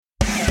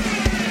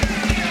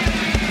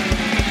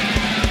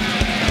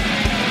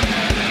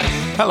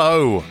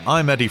Hello,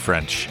 I'm Eddie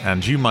French,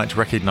 and you might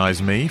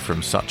recognise me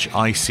from such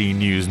icy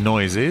news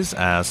noises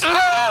as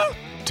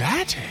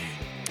Daddy.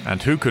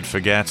 And who could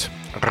forget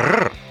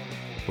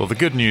Well, the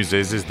good news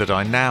is that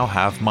I now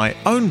have my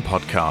own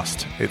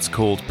podcast. It's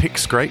called Pick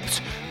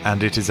Scraped,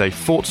 and it is a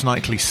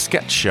fortnightly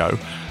sketch show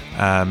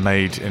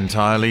made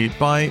entirely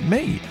by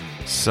me.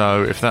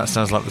 So if that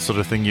sounds like the sort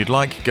of thing you'd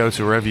like, go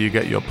to wherever you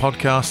get your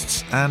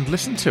podcasts and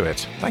listen to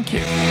it. Thank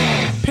you.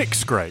 Pick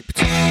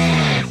Scraped.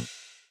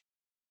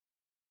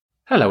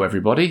 Hello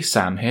everybody,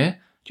 Sam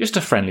here. Just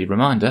a friendly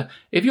reminder,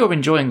 if you're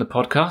enjoying the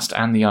podcast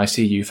and the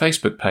ICU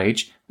Facebook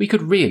page, we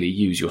could really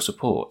use your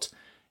support.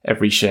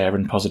 Every share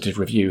and positive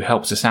review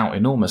helps us out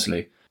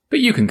enormously.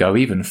 But you can go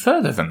even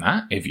further than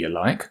that, if you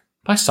like,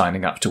 by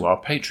signing up to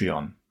our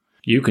Patreon.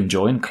 You can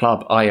join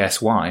Club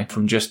ISY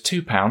from just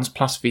 £2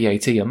 plus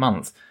VAT a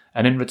month,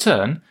 and in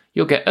return,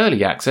 you'll get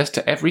early access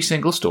to every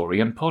single story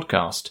and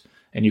podcast.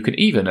 And you can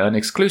even earn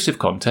exclusive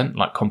content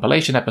like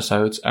compilation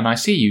episodes and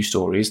ICU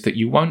stories that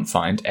you won't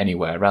find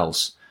anywhere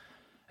else.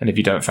 And if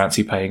you don't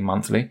fancy paying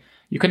monthly,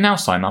 you can now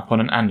sign up on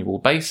an annual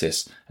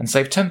basis and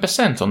save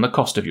 10% on the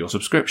cost of your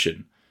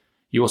subscription.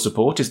 Your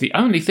support is the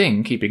only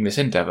thing keeping this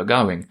endeavour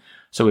going,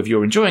 so if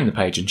you're enjoying the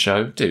page and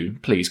show, do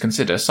please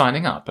consider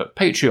signing up at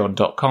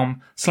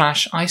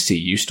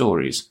patreon.com/ICU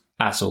stories.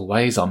 As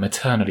always, I'm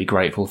eternally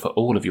grateful for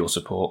all of your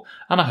support,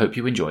 and I hope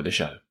you enjoy the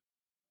show.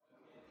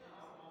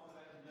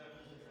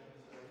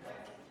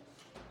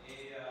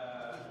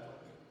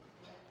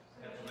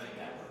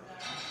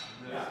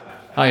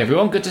 Hi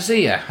everyone, good to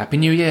see you. Happy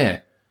New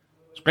Year.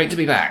 It's great to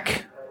be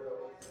back.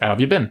 How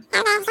have you been?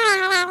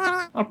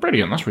 Oh,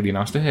 brilliant. That's really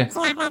nice to hear.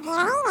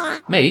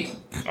 Me?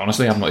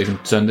 Honestly, I've not even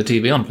turned the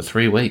TV on for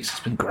 3 weeks.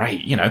 It's been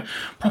great,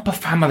 proper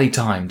family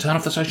time. Turn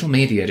off the social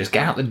media, just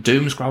get out the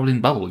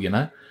doom-scrolling bubble,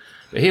 But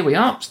here we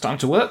are, it's time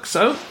to work,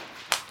 so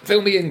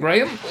fill me in,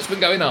 Graham. What's been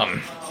going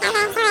on?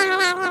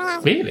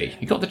 Really?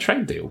 You got the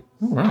trade deal?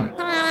 All right.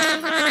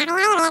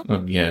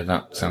 Oh, yeah,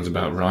 that sounds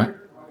about right.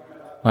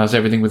 How's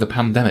everything with the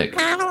pandemic?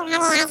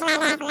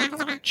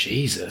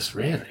 Jesus,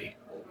 really?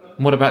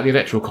 And what about the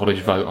electoral college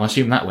vote? I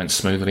assume that went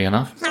smoothly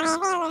enough.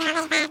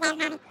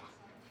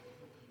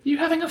 You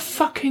having a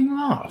fucking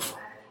laugh?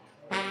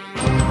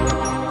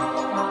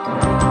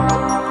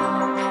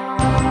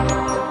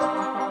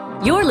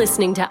 You're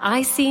listening to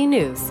IC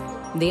News,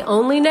 the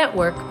only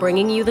network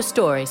bringing you the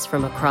stories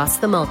from across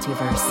the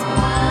multiverse.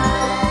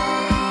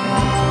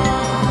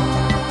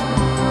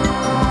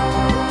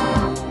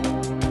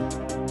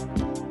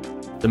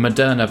 The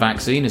Moderna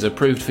vaccine is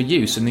approved for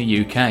use in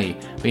the UK,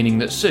 meaning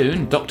that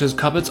soon doctors'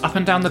 cupboards up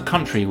and down the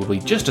country will be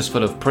just as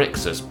full of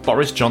pricks as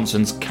Boris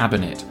Johnson's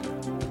cabinet.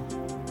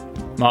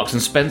 Marks &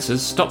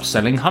 Spencer's stopped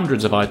selling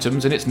hundreds of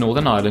items in its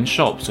Northern Ireland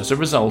shops as a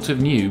result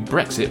of new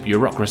Brexit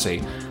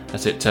bureaucracy,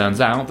 as it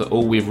turns out that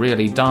all we've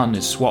really done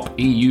is swap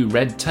EU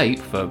red tape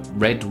for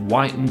red,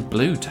 white and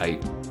blue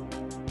tape.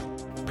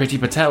 Priti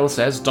Patel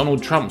says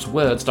Donald Trump's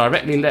words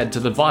directly led to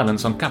the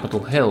violence on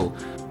Capitol Hill,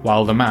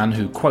 while the man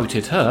who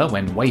quoted her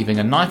when waving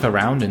a knife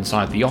around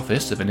inside the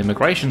office of an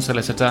immigration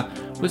solicitor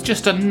was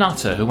just a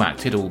nutter who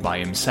acted all by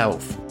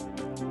himself.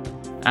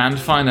 And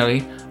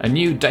finally, a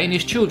new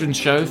Danish children's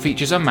show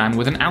features a man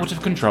with an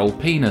out-of-control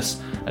penis,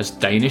 as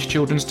Danish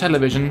children's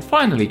television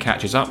finally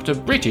catches up to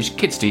British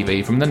kids'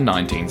 TV from the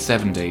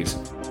 1970s.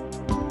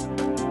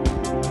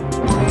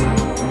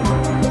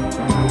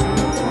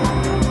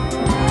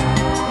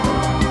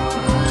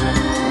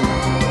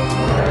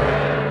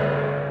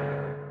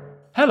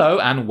 Hello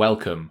and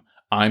welcome.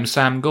 I'm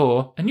Sam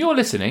Gore, and you're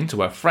listening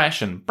to a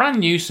fresh and brand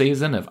new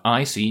season of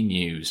IC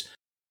News.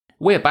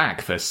 We're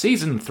back for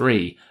Season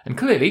 3, and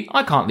clearly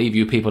I can't leave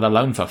you people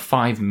alone for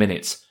 5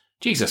 minutes.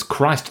 Jesus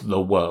Christ,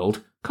 the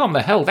world. Calm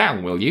the hell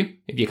down, will you?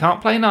 If you can't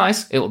play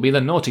nice, it'll be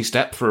the naughty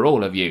step for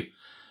all of you.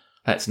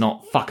 Let's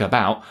not fuck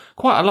about.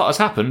 Quite a lot has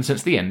happened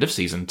since the end of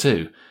Season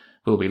 2.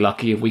 We'll be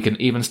lucky if we can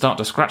even start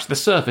to scratch the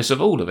surface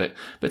of all of it.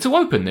 But to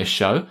open this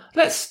show,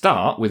 let's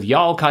start with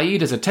Jarl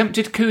Qaeda's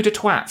attempted coup de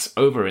twats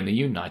over in the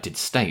United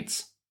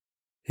States.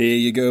 Here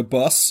you go,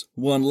 boss.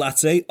 1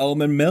 latte,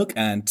 almond milk,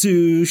 and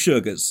 2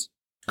 sugars.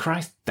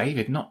 Christ,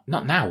 David, not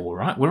now, all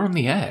right? We're on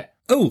the air.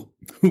 Oh,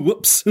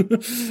 whoops.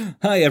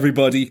 Hi,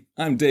 everybody.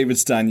 I'm David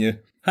Stanya.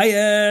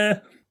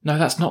 Hiya! No,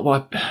 that's not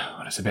why...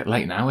 Well, it's a bit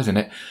late now, isn't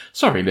it?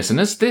 Sorry,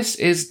 listeners. This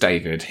is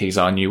David. He's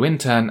our new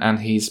intern, and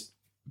he's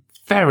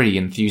very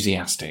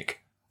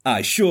enthusiastic.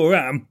 I sure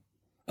am.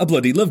 I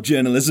bloody love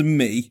journalism,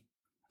 me.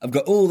 I've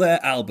got all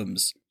their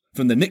albums,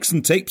 from the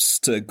Nixon tapes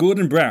to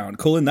Gordon Brown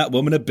calling that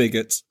woman a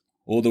bigot,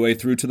 all the way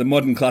through to the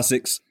modern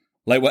classics,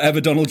 like whatever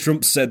Donald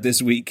Trump said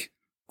this week.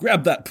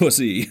 Grab that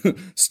pussy,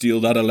 steal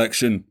that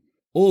election,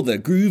 all the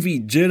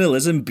groovy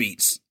journalism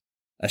beats.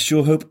 I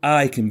sure hope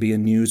I can be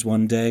in news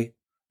one day.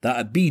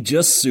 That'd be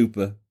just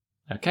super.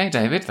 Okay,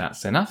 David,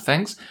 that's enough,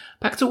 thanks.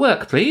 Back to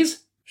work,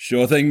 please.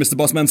 Sure thing, Mr.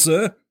 Bossman,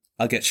 sir.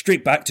 I'll get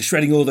straight back to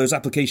shredding all those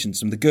applications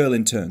from the girl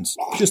interns,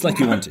 just like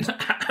you wanted.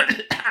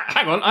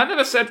 Hang on, I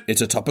never said...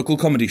 It's a topical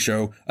comedy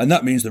show, and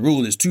that means the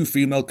rule is 2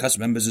 female cast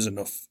members is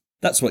enough.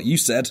 That's what you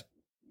said.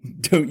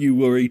 Don't you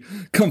worry,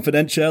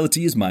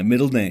 confidentiality is my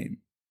middle name.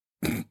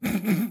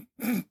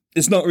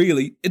 It's not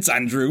really, it's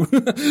Andrew.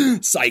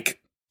 Psych.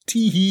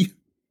 Tee-hee.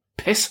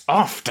 Piss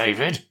off,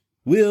 David.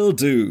 Will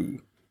do.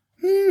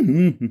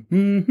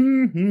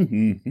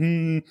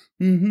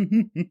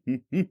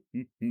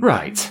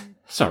 Right.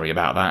 Sorry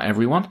about that,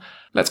 everyone.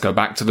 Let's go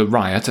back to the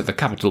riot at the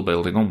Capitol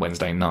building on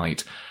Wednesday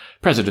night.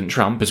 President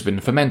Trump has been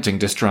fomenting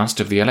distrust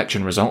of the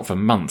election result for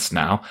months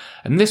now,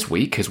 and this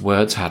week his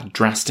words had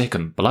drastic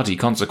and bloody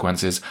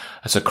consequences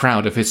as a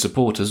crowd of his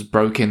supporters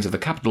broke into the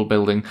Capitol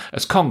building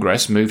as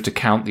Congress moved to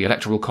count the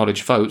Electoral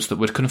College votes that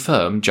would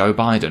confirm Joe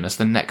Biden as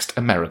the next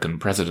American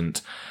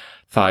president.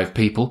 5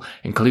 people,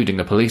 including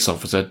a police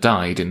officer,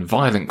 died in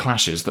violent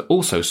clashes that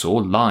also saw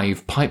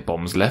live pipe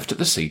bombs left at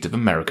the seat of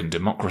American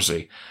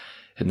democracy.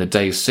 In the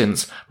days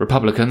since,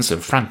 Republicans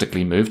have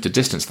frantically moved to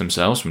distance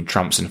themselves from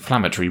Trump's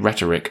inflammatory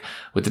rhetoric,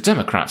 with the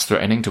Democrats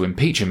threatening to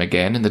impeach him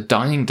again in the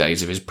dying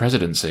days of his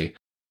presidency.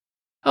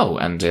 Oh,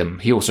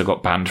 and he also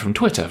got banned from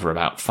Twitter for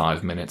about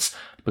 5 minutes,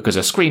 because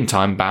a screen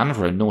time ban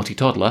for a naughty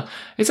toddler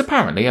is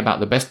apparently about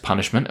the best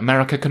punishment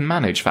America can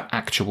manage for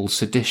actual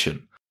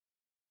sedition.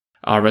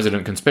 Our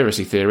resident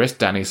conspiracy theorist,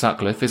 Danny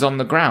Sutcliffe, is on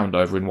the ground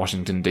over in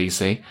Washington,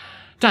 D.C.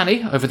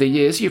 Danny, over the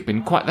years you've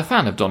been quite the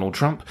fan of Donald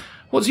Trump.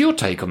 What's your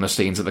take on the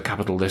scenes at the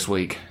Capitol this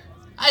week?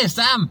 Hiya,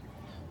 Sam.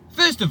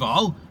 First of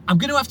all, I'm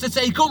going to have to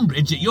take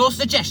umbrage at your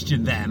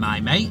suggestion there, my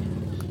mate.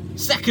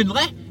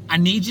 Secondly, I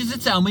need you to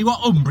tell me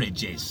what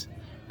umbrage is.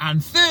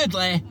 And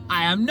thirdly,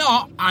 I am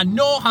not, and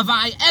nor have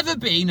I ever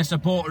been, a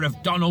supporter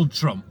of Donald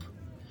Trump.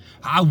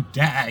 How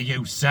dare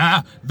you,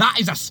 sir? That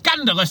is a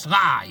scandalous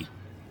lie.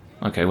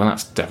 Okay, well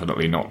that's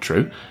definitely not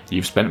true.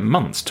 You've spent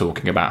months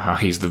talking about how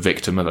he's the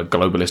victim of a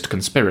globalist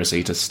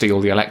conspiracy to steal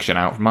the election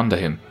out from under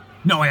him.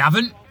 No, I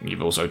haven't.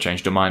 You've also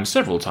changed your mind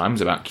several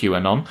times about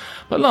QAnon,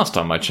 but last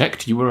time I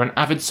checked, you were an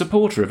avid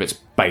supporter of its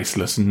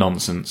baseless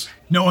nonsense.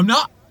 No, I'm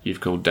not. You've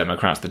called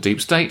Democrats the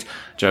deep state,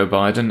 Joe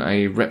Biden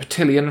a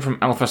reptilian from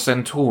Alpha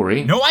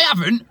Centauri. No, I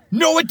haven't.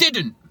 No, I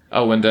didn't.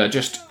 Oh, and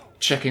just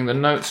checking the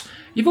notes,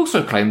 you've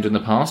also claimed in the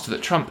past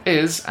that Trump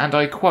is, and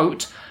I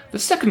quote, the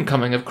second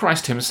coming of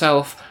Christ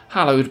himself,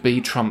 hallowed be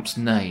Trump's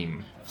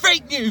name.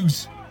 Fake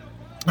news!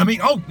 I mean,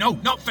 oh, no,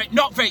 not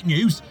fake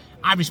news.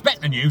 I respect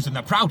the news and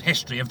the proud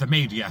history of the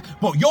media,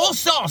 but your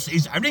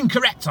sources are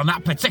incorrect on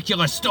that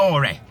particular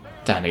story.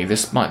 Danny,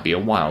 this might be a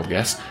wild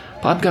guess,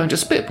 but I'm going to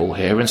spitball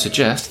here and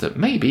suggest that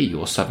maybe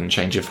your sudden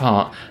change of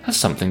heart has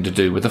something to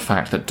do with the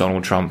fact that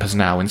Donald Trump has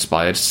now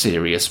inspired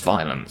serious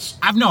violence.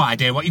 I've no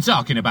idea what you're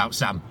talking about,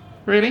 Sam.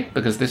 Really?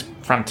 Because this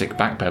frantic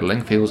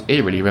backpedaling feels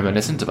eerily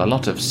reminiscent of a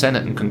lot of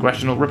Senate and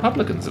congressional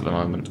Republicans at the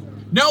moment.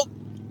 No,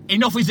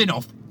 enough is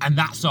enough, and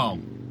that's all.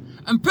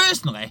 And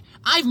personally,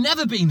 I've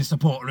never been a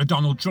supporter of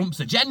Donald Trump's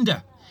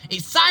agenda.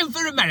 It's time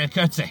for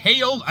America to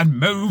heal and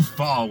move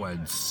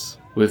forwards.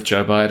 With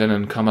Joe Biden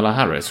and Kamala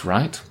Harris,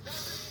 right?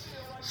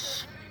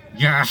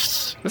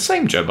 Yes. The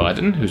same Joe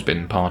Biden who's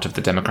been part of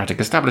the Democratic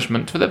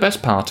establishment for the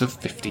best part of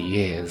 50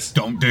 years.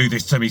 Don't do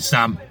this to me,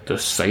 Sam. The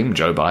same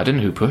Joe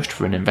Biden who pushed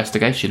for an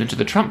investigation into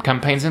the Trump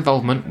campaign's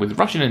involvement with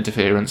Russian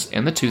interference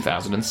in the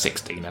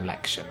 2016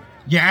 election.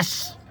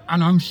 Yes,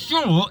 and I'm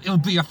sure he'll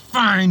be a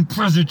fine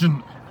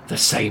president. The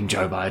same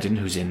Joe Biden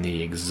who's in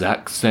the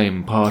exact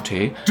same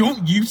party...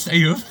 Don't you say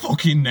her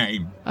fucking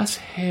name. ...as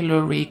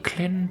Hillary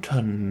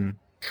Clinton.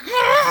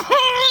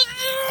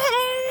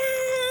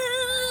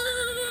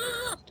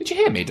 Did you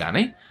hear me,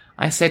 Danny?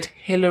 I said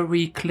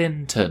Hillary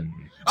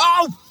Clinton.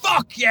 Oh,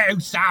 fuck you,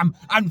 Sam,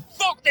 and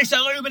fuck this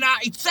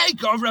Illuminati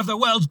takeover of the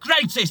world's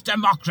greatest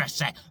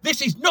democracy.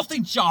 This is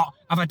nothing short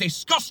of a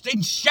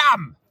disgusting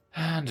sham.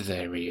 And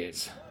there he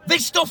is. They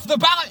stuffed the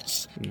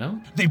ballots.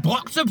 No. They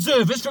blocked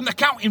observers from the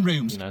counting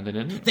rooms. No, they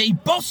didn't. They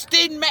bussed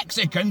in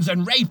Mexicans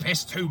and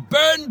rapists who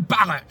burned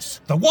ballots.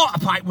 The water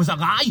pipe was a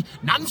lie.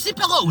 Nancy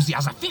Pelosi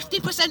has a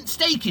 50%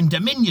 stake in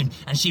Dominion,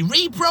 and she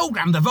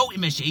reprogrammed the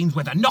voting machines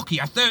with a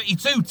Nokia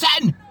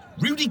 3210.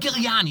 Rudy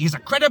Giuliani is a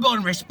credible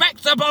and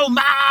respectable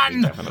man.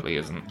 He definitely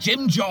isn't.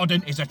 Jim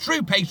Jordan is a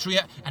true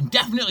patriot and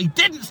definitely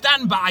didn't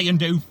stand by and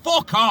do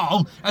fuck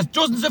all as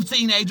dozens of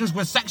teenagers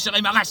were sexually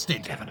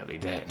molested. Definitely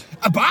dead.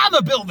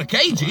 Obama built the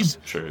cages.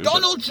 Well, true,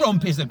 Donald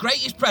Trump is the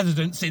greatest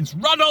president since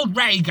Ronald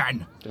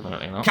Reagan.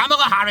 Definitely not.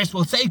 Kamala Harris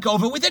will take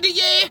over within a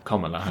year.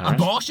 Kamala Harris.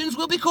 Abortions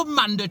will become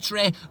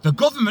mandatory. The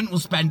government will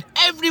spend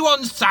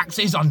everyone's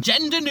taxes on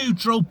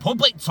gender-neutral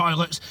public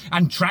toilets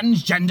and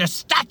transgender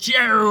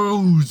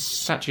statues.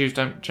 Statues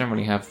don't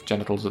generally have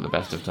genitals at the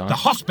best of times. The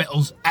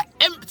hospitals are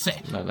empty.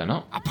 No, they're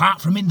not. Apart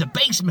from in the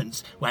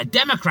basements, where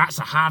Democrats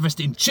are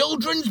harvesting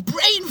children's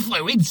brain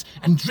fluids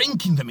and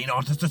drinking them in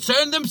order to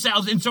turn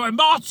themselves into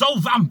immortal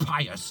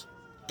vampires.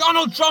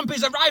 Donald Trump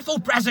is a rightful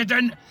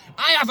president.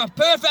 I have a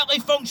perfectly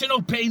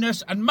functional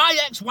penis, and my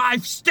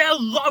ex-wife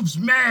still loves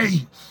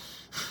me.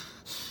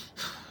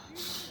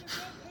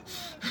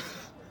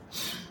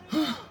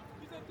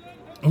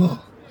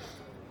 Oh.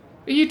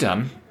 Are you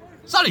done?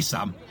 Sorry,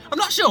 Sam. I'm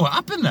not sure what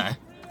happened there.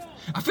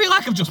 I feel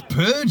like I've just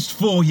purged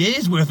 4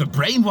 years' worth of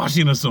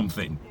brainwashing or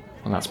something.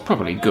 Well, that's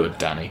probably good,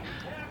 Danny.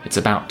 It's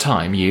about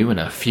time you and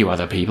a few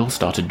other people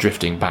started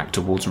drifting back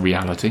towards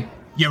reality.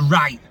 You're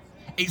right.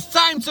 It's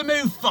time to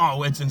move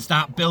forwards and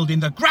start building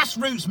the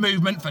grassroots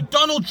movement for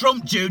Donald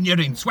Trump Jr.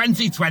 in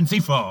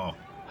 2024.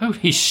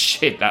 Holy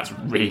shit, that's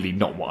really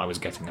not what I was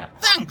getting at.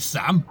 Thanks,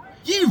 Sam.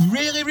 You've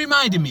really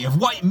reminded me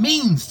of what it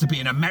means to be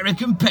an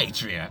American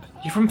patriot.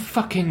 You're from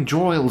fucking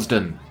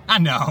Droylsden. I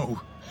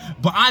know,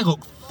 but I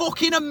look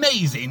fucking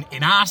amazing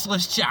in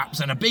arseless chaps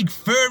and a big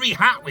furry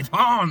hat with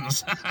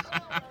horns.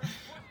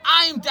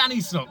 I'm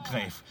Danny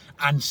Sutcliffe,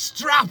 and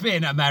strap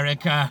in,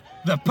 America.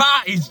 The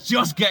party's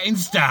just getting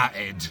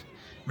started.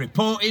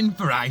 Reporting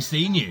for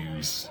IC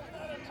News.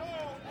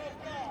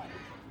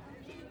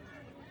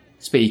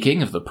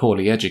 Speaking of the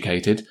poorly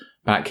educated,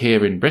 back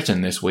here in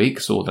Britain this week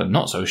saw the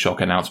not-so-shock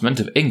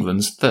announcement of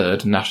England's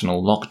third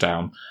national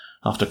lockdown.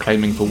 After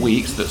claiming for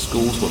weeks that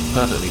schools were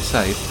perfectly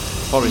safe,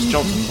 Boris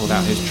Johnson pulled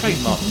out his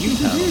trademark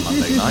U-turn on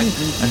Monday night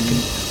and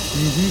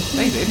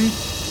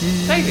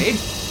David?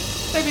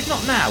 David,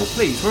 not now,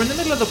 please. We're in the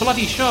middle of the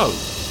bloody show.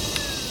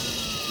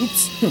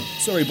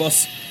 Oops, sorry,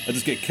 boss. I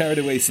just get carried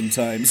away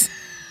sometimes.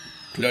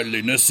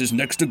 Cleanliness is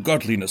next to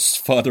godliness,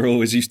 Father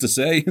always used to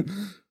say.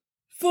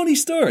 Funny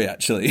story,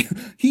 actually.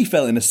 He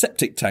fell in a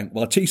septic tank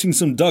while chasing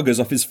some doggers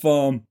off his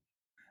farm.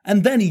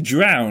 And then he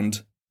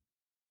drowned.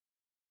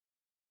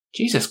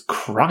 Jesus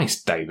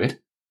Christ,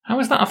 David.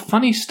 How is that a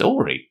funny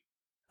story?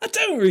 I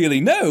don't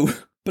really know,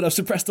 but I've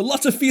suppressed a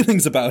lot of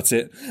feelings about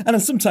it, and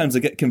sometimes I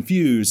get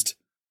confused.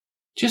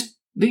 Just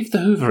leave the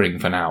hoovering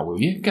for now, will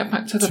you? Get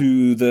back to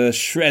the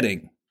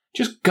shredding.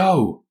 Just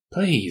go,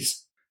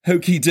 please.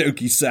 Okie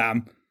dokie,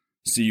 Sam.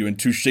 See you in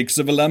 2 shakes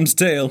of a lamb's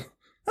tail.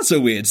 That's a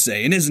weird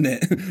saying, isn't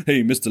it?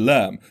 Hey, Mr.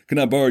 Lamb, can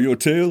I borrow your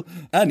tail?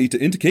 I need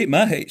to indicate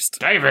my haste.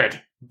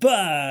 David!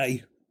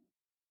 Bye!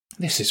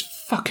 This is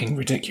fucking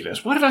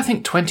ridiculous. Why did I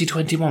think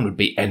 2021 would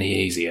be any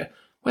easier?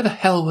 Where the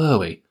hell were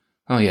we?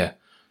 Oh yeah,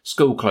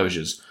 school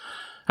closures.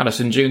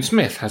 Alison June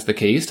Smith has the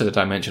keys to the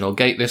Dimensional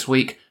Gate this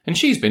week, and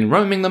she's been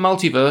roaming the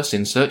multiverse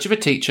in search of a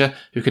teacher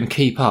who can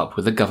keep up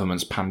with the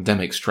government's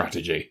pandemic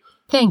strategy.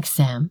 Thanks,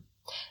 Sam.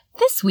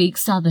 This week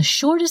saw the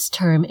shortest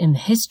term in the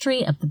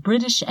history of the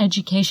British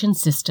education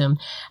system,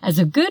 as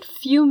a good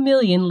few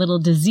million little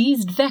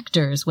diseased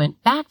vectors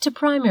went back to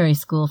primary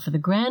school for the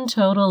grand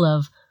total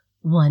of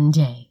 1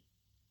 day.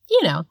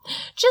 You know,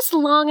 just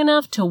long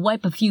enough to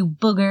wipe a few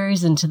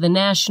boogers into the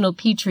national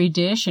petri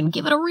dish and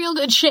give it a real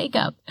good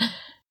shake-up.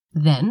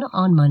 Then,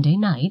 on Monday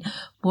night,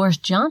 Boris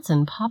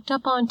Johnson popped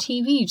up on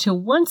TV to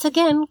once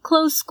again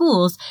close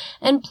schools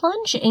and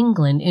plunge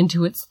England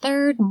into its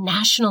third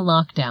national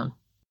lockdown.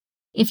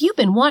 If you've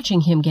been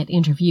watching him get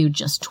interviewed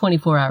just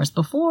 24 hours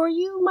before,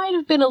 you might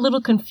have been a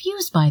little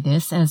confused by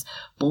this, as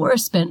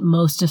Boris spent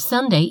most of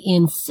Sunday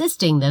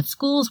insisting that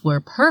schools were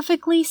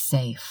perfectly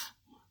safe.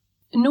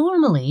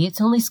 Normally,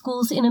 it's only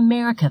schools in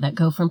America that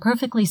go from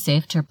perfectly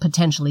safe to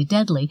potentially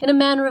deadly in a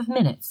matter of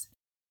minutes.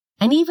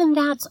 And even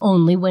that's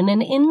only when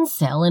an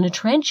incel in a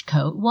trench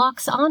coat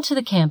walks onto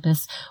the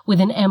campus with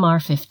an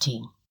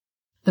MR-15.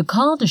 The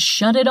call to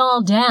shut it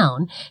all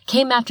down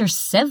came after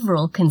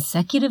several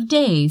consecutive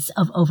days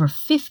of over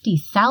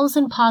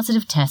 50,000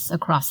 positive tests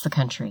across the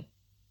country.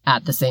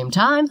 At the same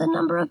time, the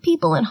number of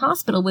people in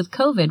hospital with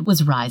COVID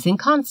was rising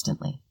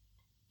constantly.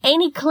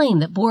 Any claim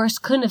that Boris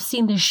couldn't have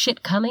seen this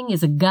shit coming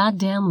is a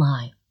goddamn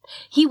lie.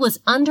 He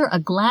was under a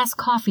glass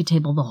coffee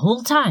table the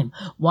whole time,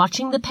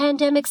 watching the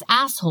pandemic's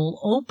asshole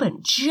open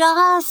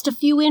just a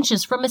few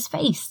inches from his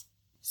face.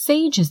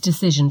 Sage's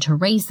decision to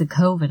raise the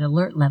COVID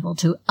alert level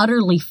to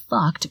utterly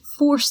fucked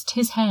forced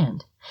his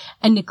hand,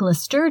 and Nicola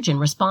Sturgeon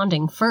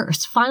responding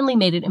first finally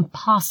made it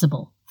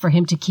impossible for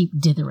him to keep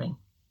dithering.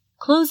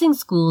 Closing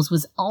schools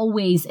was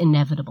always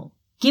inevitable,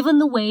 given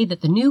the way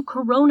that the new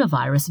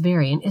coronavirus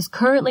variant is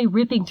currently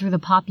ripping through the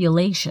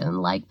population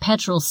like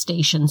petrol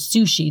station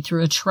sushi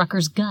through a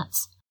trucker's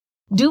guts.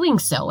 Doing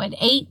so at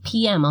 8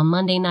 p.m. on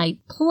Monday night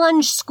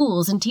plunged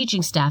schools and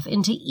teaching staff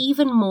into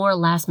even more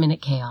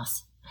last-minute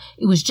chaos.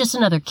 It was just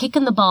another kick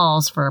in the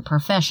balls for a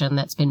profession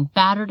that's been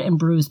battered and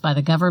bruised by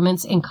the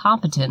government's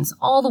incompetence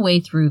all the way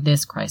through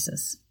this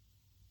crisis.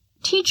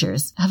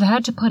 Teachers have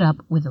had to put up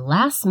with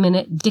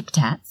last-minute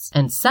diktats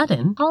and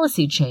sudden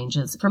policy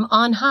changes from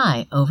on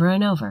high over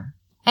and over.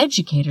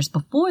 Educators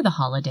before the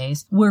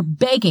holidays were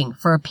begging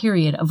for a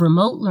period of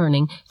remote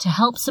learning to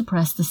help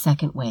suppress the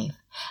second wave,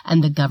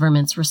 and the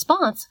government's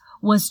response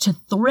was to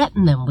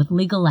threaten them with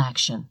legal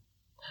action.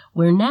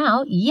 We're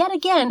now, yet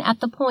again, at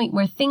the point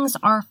where things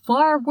are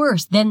far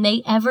worse than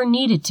they ever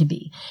needed to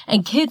be,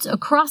 and kids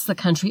across the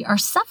country are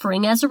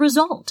suffering as a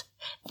result.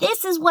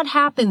 This is what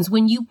happens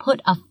when you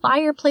put a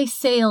fireplace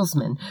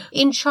salesman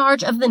in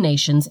charge of the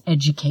nation's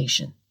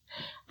education.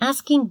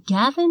 Asking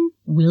Gavin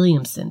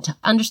Williamson to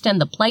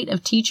understand the plight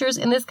of teachers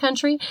in this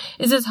country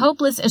is as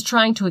hopeless as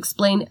trying to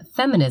explain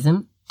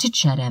feminism to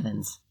Chet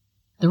Evans.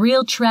 The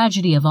real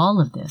tragedy of all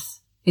of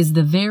this is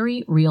the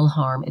very real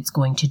harm it's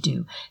going to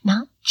do,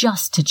 not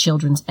just to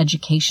children's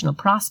educational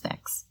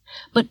prospects,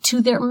 but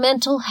to their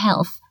mental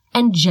health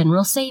and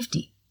general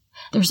safety.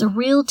 There's a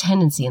real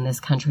tendency in this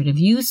country to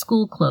view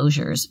school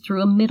closures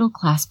through a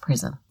middle-class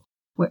prism.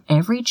 where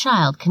every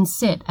child can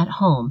sit at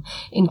home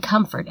in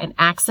comfort and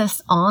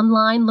access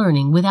online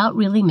learning without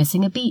really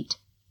missing a beat.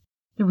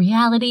 The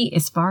reality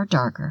is far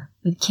darker,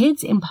 with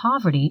kids in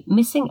poverty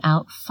missing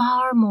out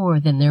far more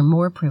than their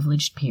more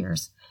privileged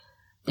peers.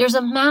 There's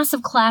a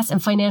massive class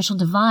and financial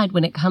divide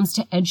when it comes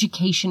to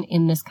education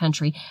in this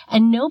country,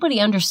 and nobody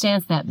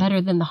understands that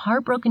better than the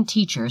heartbroken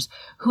teachers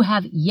who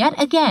have yet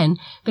again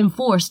been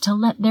forced to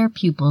let their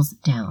pupils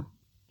down.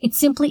 It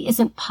simply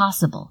isn't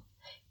possible,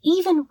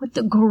 even with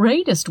the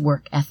greatest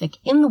work ethic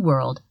in the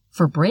world,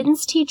 for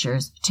Britain's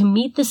teachers to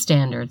meet the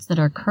standards that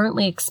are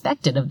currently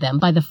expected of them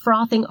by the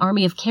frothing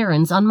army of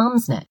Karens on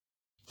Mumsnet.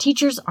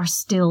 Teachers are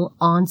still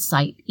on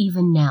site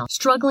even now,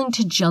 struggling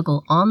to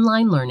juggle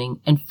online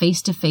learning and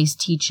face-to-face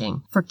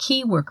teaching for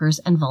key workers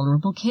and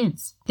vulnerable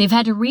kids. They've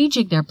had to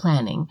rejig their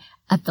planning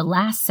at the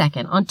last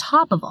second on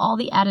top of all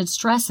the added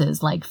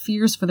stresses like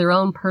fears for their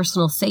own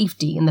personal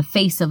safety in the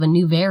face of a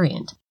new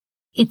variant.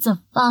 It's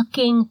a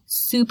fucking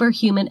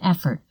superhuman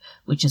effort,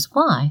 which is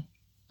why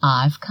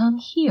I've come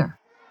here.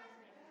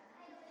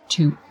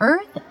 To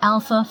Earth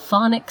Alpha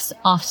Phonics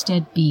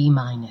Ofsted B-.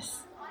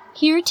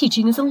 Here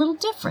teaching is a little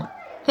different,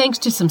 thanks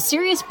to some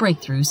serious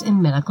breakthroughs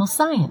in medical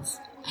science.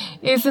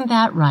 Isn't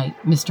that right,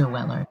 Mr.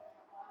 Weller?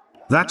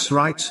 That's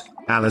right,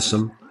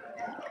 Alison.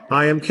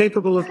 I am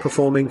capable of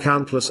performing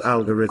countless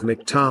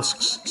algorithmic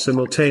tasks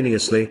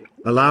simultaneously,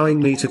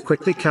 allowing me to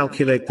quickly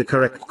calculate the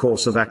correct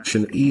course of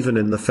action even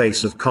in the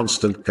face of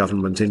constant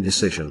government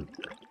indecision.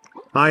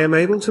 I am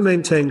able to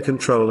maintain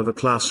control of a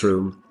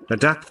classroom,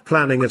 adapt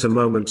planning at a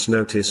moment's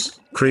notice,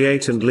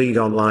 create and lead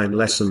online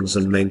lessons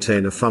and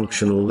maintain a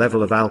functional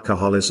level of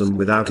alcoholism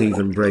without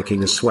even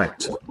breaking a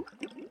sweat.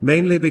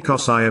 Mainly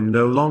because I am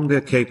no longer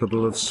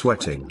capable of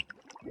sweating.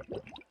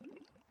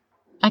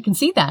 I can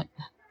see that.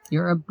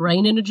 You're a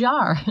brain in a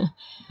jar.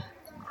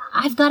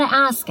 I've got to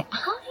ask,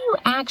 how do you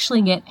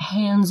actually get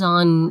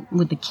hands-on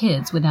with the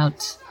kids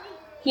without,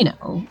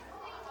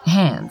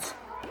 hands?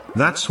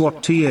 That's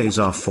what TAs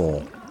are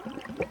for.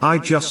 I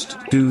just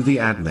do the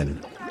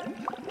admin.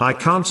 I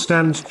can't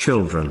stand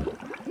children.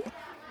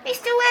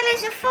 Mr.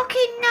 Weller's a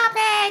fucking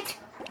knobhead.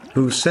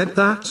 Who said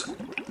that?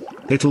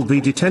 It'll be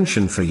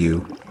detention for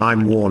you,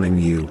 I'm warning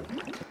you.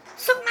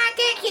 Suck my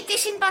dick, you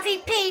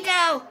disembodied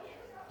pedo.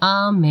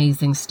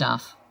 Amazing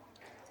stuff.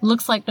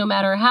 Looks like no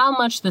matter how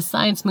much the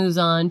science moves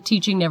on,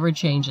 teaching never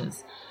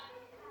changes.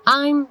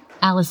 I'm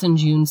Alison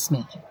June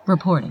Smith,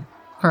 reporting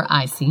for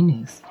IC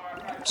News.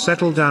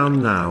 Settle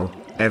down now,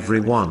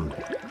 everyone.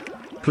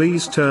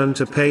 Please turn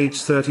to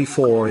page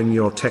 34 in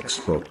your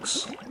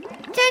textbooks.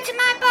 Turn to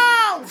my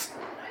balls.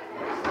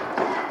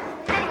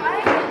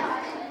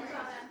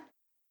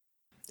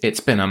 It's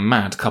been a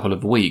mad couple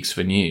of weeks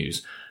for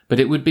news, but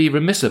it would be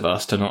remiss of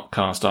us to not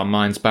cast our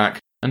minds back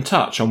and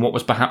touch on what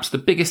was perhaps the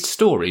biggest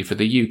story for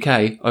the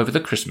UK over the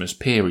Christmas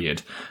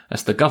period,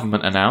 as the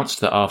government announced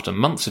that after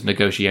months of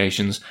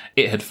negotiations,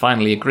 it had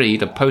finally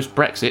agreed a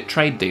post-Brexit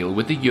trade deal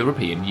with the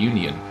European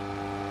Union.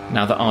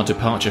 Now that our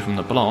departure from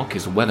the bloc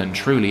is well and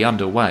truly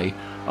underway,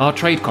 our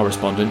trade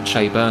correspondent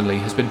Shay Burnley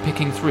has been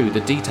picking through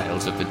the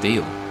details of the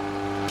deal.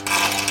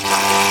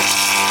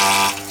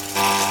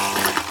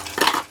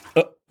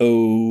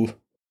 Uh-oh.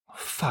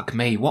 Fuck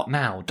me, what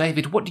now?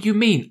 David, what do you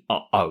mean,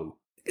 uh-oh?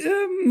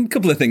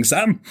 Couple of things,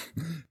 Sam.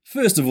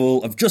 First of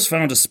all, I've just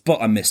found a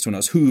spot I missed when I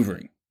was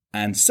hoovering.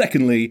 And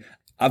secondly,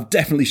 I've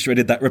definitely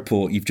shredded that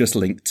report you've just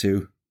linked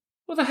to.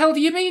 What the hell do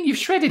you mean you've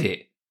shredded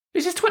it?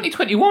 This is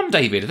 2021,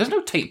 David. There's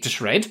no tape to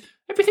shred.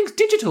 Everything's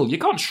digital. You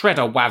can't shred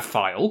a WAV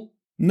file.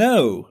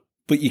 No,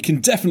 but you can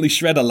definitely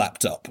shred a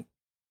laptop.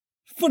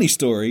 Funny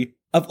story,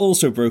 I've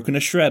also broken a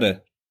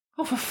shredder.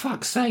 Oh, for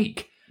fuck's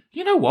sake.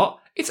 You know what?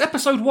 It's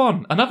episode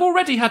 1, and I've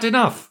already had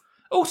enough.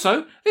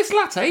 Also, this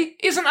latte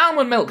isn't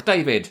almond milk,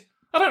 David.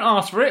 I don't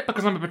ask for it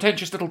because I'm a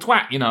pretentious little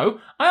twat,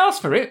 I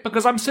ask for it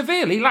because I'm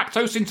severely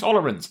lactose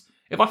intolerant.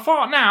 If I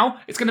fart now,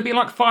 it's going to be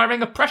like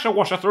firing a pressure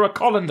washer through a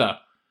colander.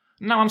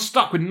 Now I'm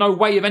stuck with no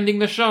way of ending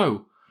the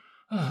show.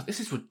 Oh, this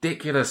is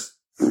ridiculous.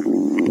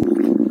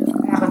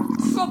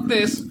 Stop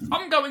this.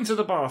 I'm going to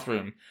the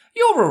bathroom.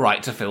 You're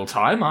alright to fill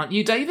time, aren't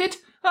you, David?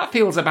 That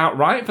feels about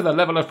right for the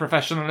level of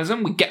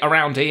professionalism we get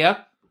around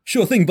here.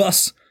 Sure thing,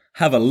 boss.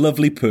 Have a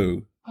lovely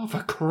poo. Oh,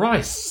 for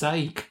Christ's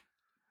sake.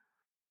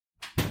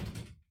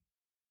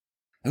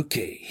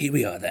 Okay, here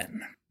we are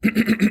then.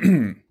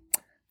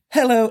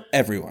 Hello,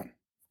 everyone.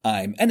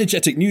 I'm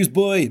energetic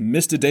newsboy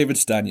Mr. David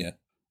Stanier.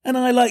 And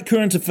I like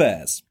current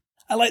affairs.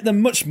 I like them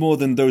much more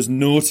than those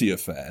naughty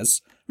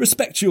affairs.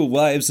 Respect your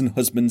wives and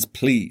husbands,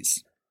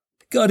 please.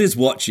 God is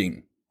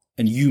watching,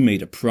 and you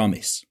made a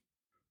promise.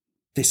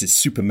 This is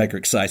super mega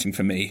exciting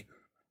for me.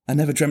 I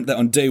never dreamt that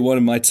on day one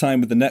of my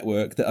time with the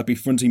network that I'd be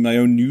fronting my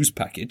own news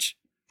package.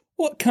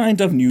 What kind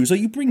of news are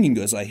you bringing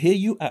us, I hear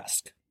you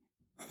ask?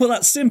 Well,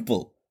 that's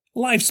simple.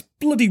 Life's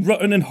bloody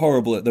rotten and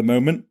horrible at the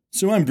moment,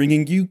 so I'm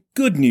bringing you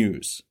good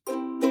news.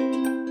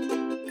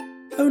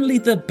 Only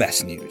the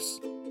best news.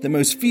 The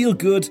most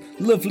feel-good,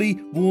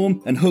 lovely,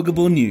 warm and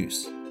huggable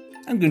news.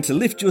 I'm going to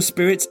lift your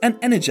spirits and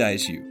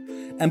energise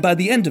you. And by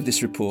the end of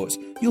this report,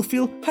 you'll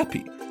feel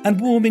happy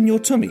and warm in your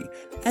tummy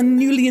and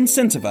newly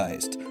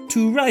incentivized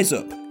to rise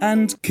up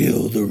and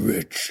kill the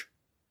rich.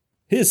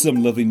 Here's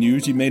some lovely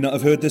news you may not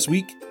have heard this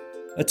week.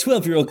 A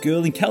 12-year-old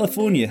girl in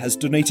California has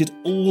donated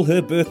all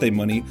her birthday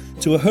money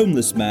to a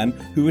homeless man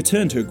who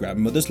returned her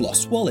grandmother's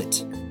lost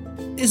wallet.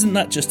 Isn't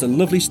that just a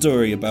lovely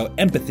story about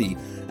empathy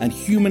and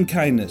human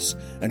kindness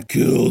and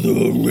kill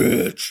the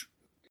rich?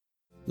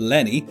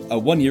 Lenny, a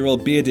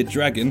 1-year-old bearded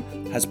dragon,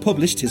 has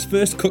published his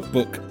first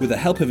cookbook with the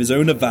help of his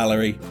owner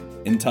Valerie,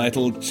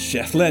 entitled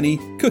Chef Lenny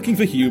Cooking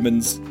for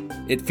Humans.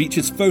 It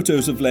features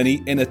photos of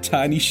Lenny in a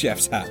tiny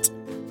chef's hat,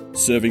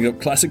 serving up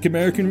classic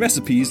American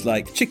recipes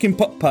like chicken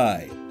pot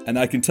pie, and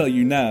I can tell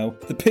you now,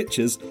 the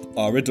pictures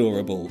are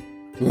adorable.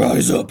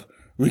 Rise up,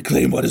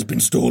 reclaim what has been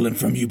stolen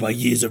from you by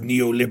years of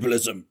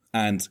neoliberalism,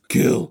 and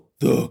kill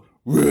the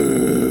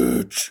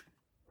rich.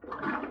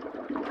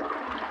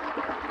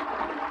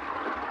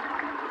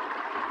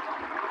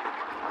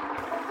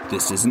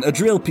 This isn't a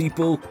drill,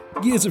 people.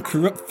 Years of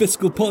corrupt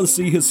fiscal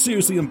policy has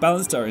seriously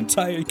unbalanced our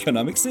entire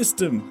economic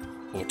system.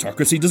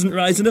 Autocracy doesn't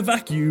rise in a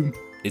vacuum.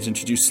 It's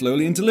introduced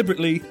slowly and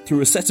deliberately through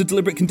a set of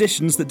deliberate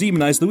conditions that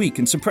demonise the weak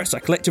and suppress our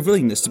collective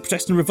willingness to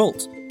protest and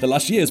revolt. The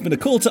last year has been a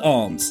call to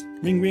arms.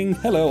 Ring ring,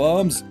 hello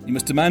arms. You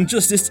must demand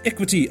justice,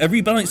 equity, a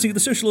rebalancing of the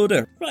social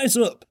order. Rise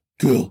up.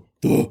 Kill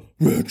the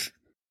rich.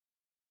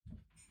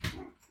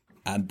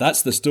 And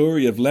that's the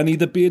story of Lenny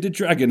the Bearded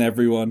Dragon,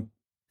 everyone.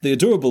 The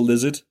adorable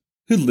lizard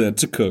who learned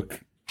to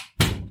cook.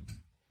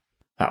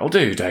 That'll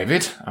do,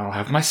 David. I'll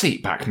have my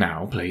seat back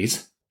now,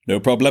 please. No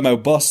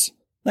problemo, boss.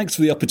 Thanks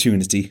for the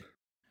opportunity.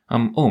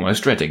 I'm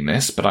almost dreading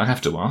this, but I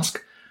have to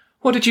ask.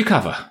 What did you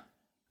cover?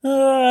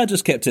 I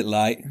just kept it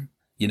light.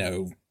 You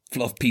know,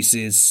 fluff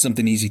pieces,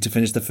 something easy to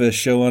finish the first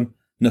show on.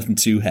 Nothing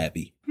too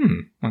heavy.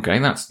 Okay,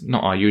 that's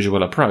not our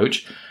usual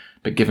approach,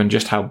 but given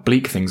just how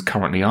bleak things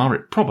currently are,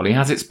 it probably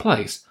has its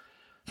place.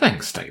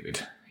 Thanks,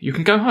 David. You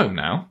can go home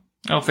now.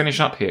 I'll finish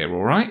up here,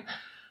 all right?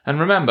 And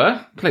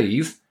remember,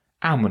 please,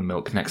 almond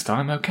milk next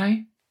time,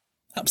 okay?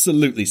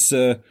 Absolutely,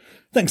 sir.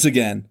 Thanks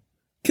again.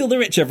 Kill the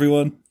rich,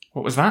 everyone.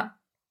 What was that?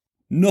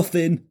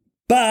 Nothing.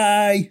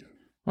 Bye!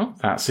 Well,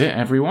 that's it,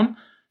 everyone.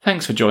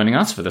 Thanks for joining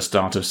us for the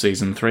start of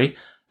Season 3.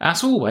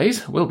 As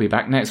always, we'll be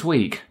back next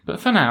week, but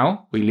for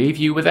now, we leave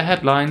you with the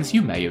headlines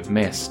you may have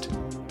missed.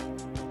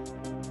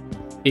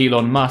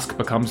 Elon Musk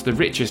becomes the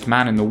richest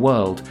man in the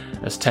world,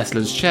 as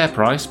Tesla's share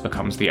price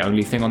becomes the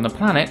only thing on the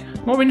planet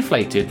more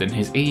inflated than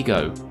his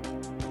ego.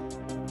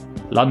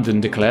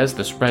 London declares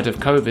the spread of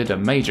COVID a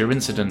major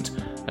incident,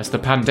 as the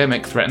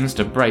pandemic threatens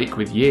to break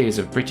with years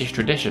of British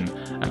tradition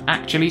and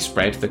actually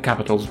spread the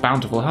capital's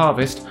bountiful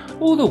harvest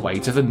all the way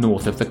to the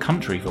north of the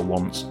country for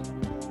once.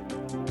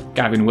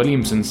 Gavin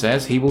Williamson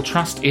says he will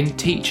trust in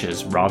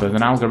teachers rather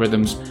than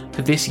algorithms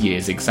for this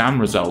year's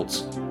exam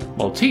results,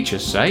 while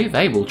teachers say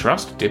they will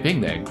trust dipping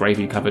their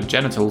gravy-covered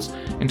genitals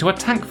into a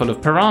tank full of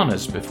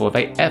piranhas before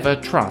they ever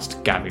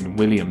trust Gavin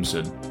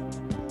Williamson.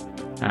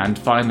 And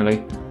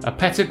finally, a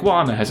pet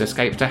iguana has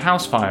escaped a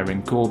house fire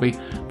in Corby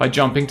by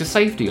jumping to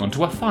safety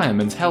onto a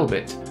fireman's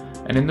helmet,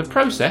 and in the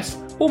process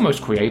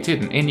almost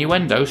created an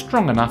innuendo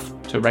strong enough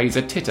to raise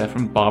a titter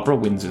from Barbara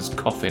Windsor's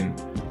coffin.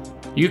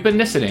 You've been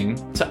listening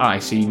to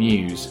IC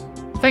News.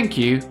 Thank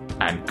you,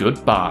 and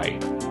goodbye.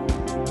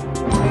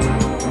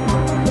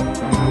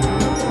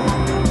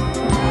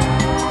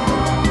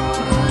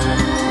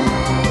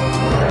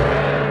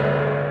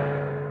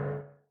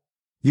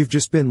 You've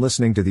just been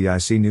listening to the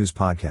IC News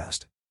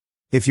podcast.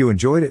 If you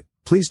enjoyed it,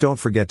 please don't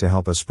forget to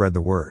help us spread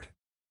the word.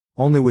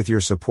 Only with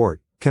your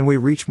support can we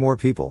reach more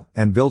people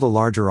and build a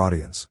larger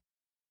audience.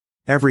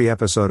 Every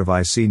episode of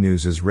IC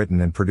News is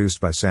written and produced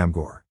by Sam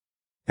Gore.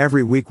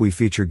 Every week we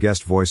feature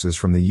guest voices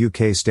from the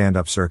UK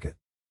stand-up circuit.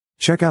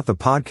 Check out the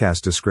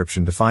podcast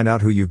description to find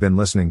out who you've been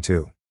listening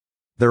to.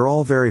 They're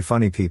all very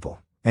funny people,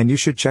 and you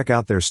should check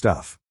out their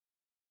stuff.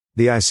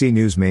 The IC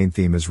News main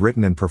theme is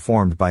written and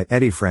performed by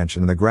Eddie French,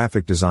 and the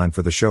graphic design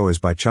for the show is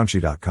by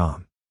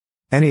Chunky.com.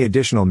 Any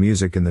additional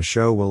music in the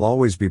show will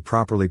always be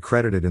properly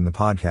credited in the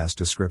podcast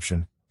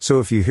description, so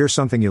if you hear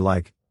something you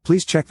like,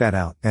 please check that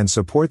out and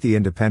support the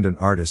independent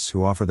artists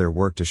who offer their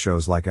work to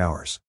shows like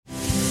ours.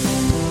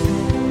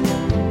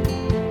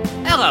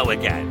 Hello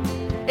again.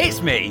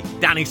 It's me,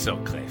 Danny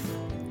Sutcliffe.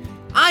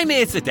 I'm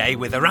here today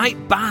with the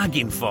right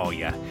bargain for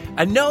you.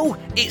 And no,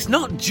 it's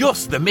not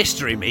just the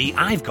mystery meat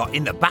I've got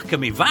in the back of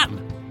my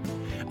van.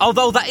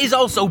 Although that is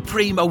also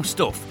primo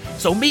stuff,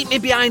 so meet me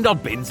behind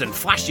Oddbins and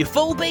flash your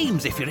full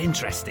beams if you're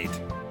interested.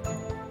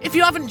 If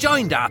you haven't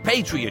joined our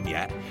Patreon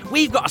yet,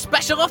 we've got a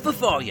special offer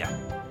for you.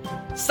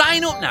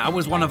 Sign up now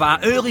as one of our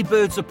early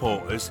bird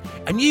supporters,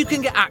 and you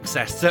can get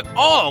access to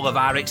all of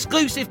our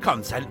exclusive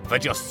content for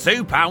just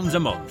 £2 a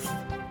month.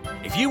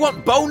 If you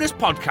want bonus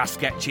podcast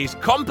sketches,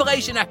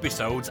 compilation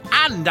episodes,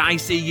 and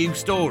ICU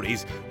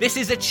stories, this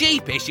is the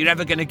cheapest you're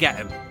ever going to get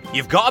them.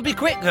 You've got to be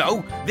quick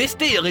though. This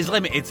deal is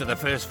limited to the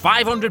first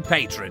 500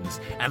 patrons,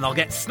 and they'll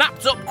get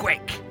snapped up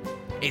quick.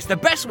 It's the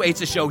best way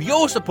to show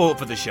your support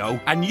for the show,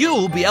 and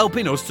you'll be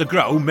helping us to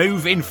grow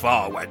moving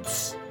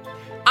forwards.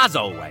 As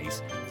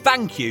always,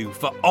 thank you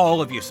for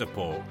all of your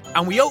support,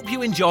 and we hope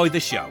you enjoy the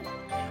show.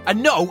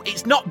 And no,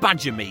 it's not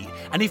badger meat.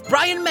 And if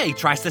Brian May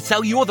tries to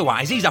tell you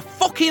otherwise, he's a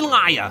fucking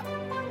liar.